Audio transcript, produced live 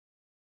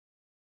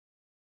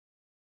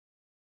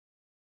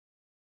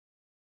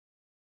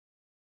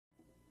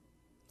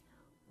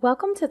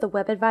Welcome to the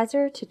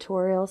WebAdvisor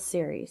tutorial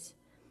series.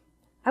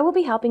 I will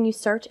be helping you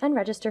search and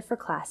register for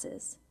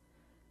classes.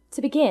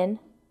 To begin,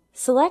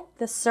 select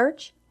the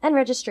Search and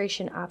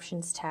Registration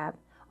Options tab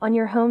on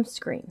your home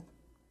screen.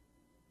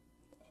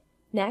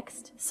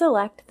 Next,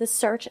 select the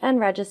Search and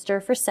Register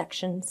for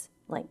Sections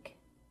link.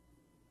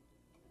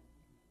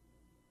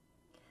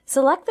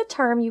 Select the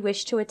term you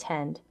wish to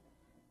attend,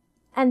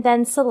 and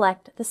then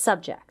select the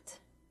subject.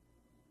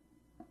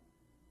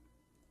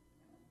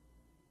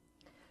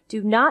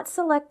 Do not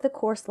select the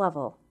course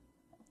level.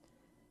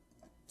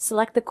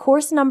 Select the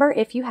course number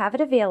if you have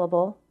it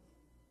available,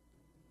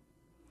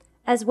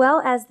 as well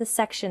as the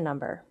section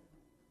number.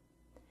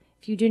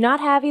 If you do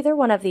not have either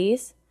one of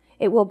these,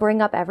 it will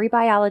bring up every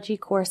biology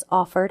course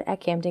offered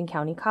at Camden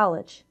County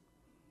College.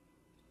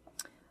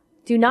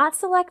 Do not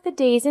select the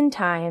days and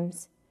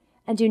times,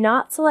 and do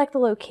not select the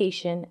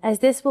location, as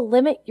this will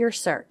limit your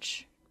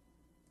search.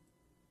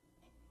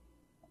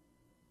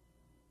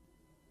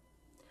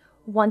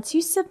 Once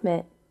you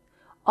submit,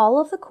 all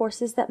of the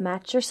courses that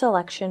match your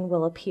selection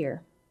will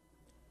appear.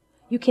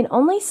 You can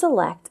only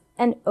select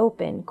an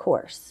open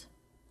course.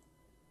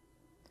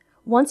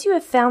 Once you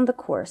have found the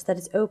course that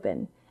is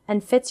open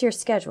and fits your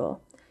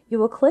schedule, you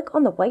will click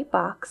on the white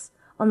box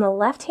on the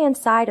left-hand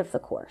side of the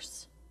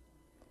course,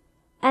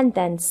 and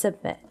then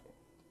submit.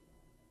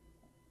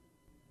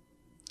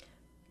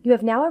 You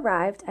have now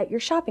arrived at your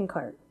shopping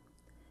cart.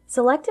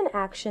 Select an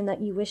action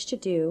that you wish to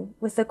do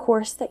with the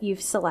course that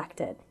you've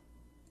selected.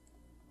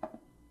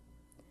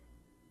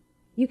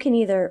 You can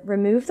either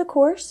remove the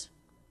course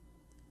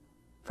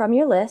from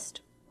your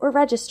list or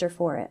register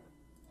for it.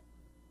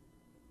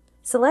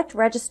 Select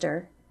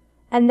Register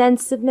and then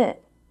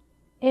Submit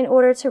in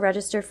order to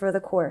register for the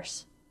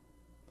course.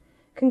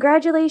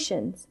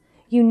 Congratulations!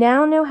 You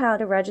now know how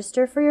to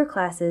register for your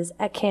classes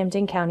at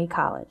Camden County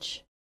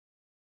College.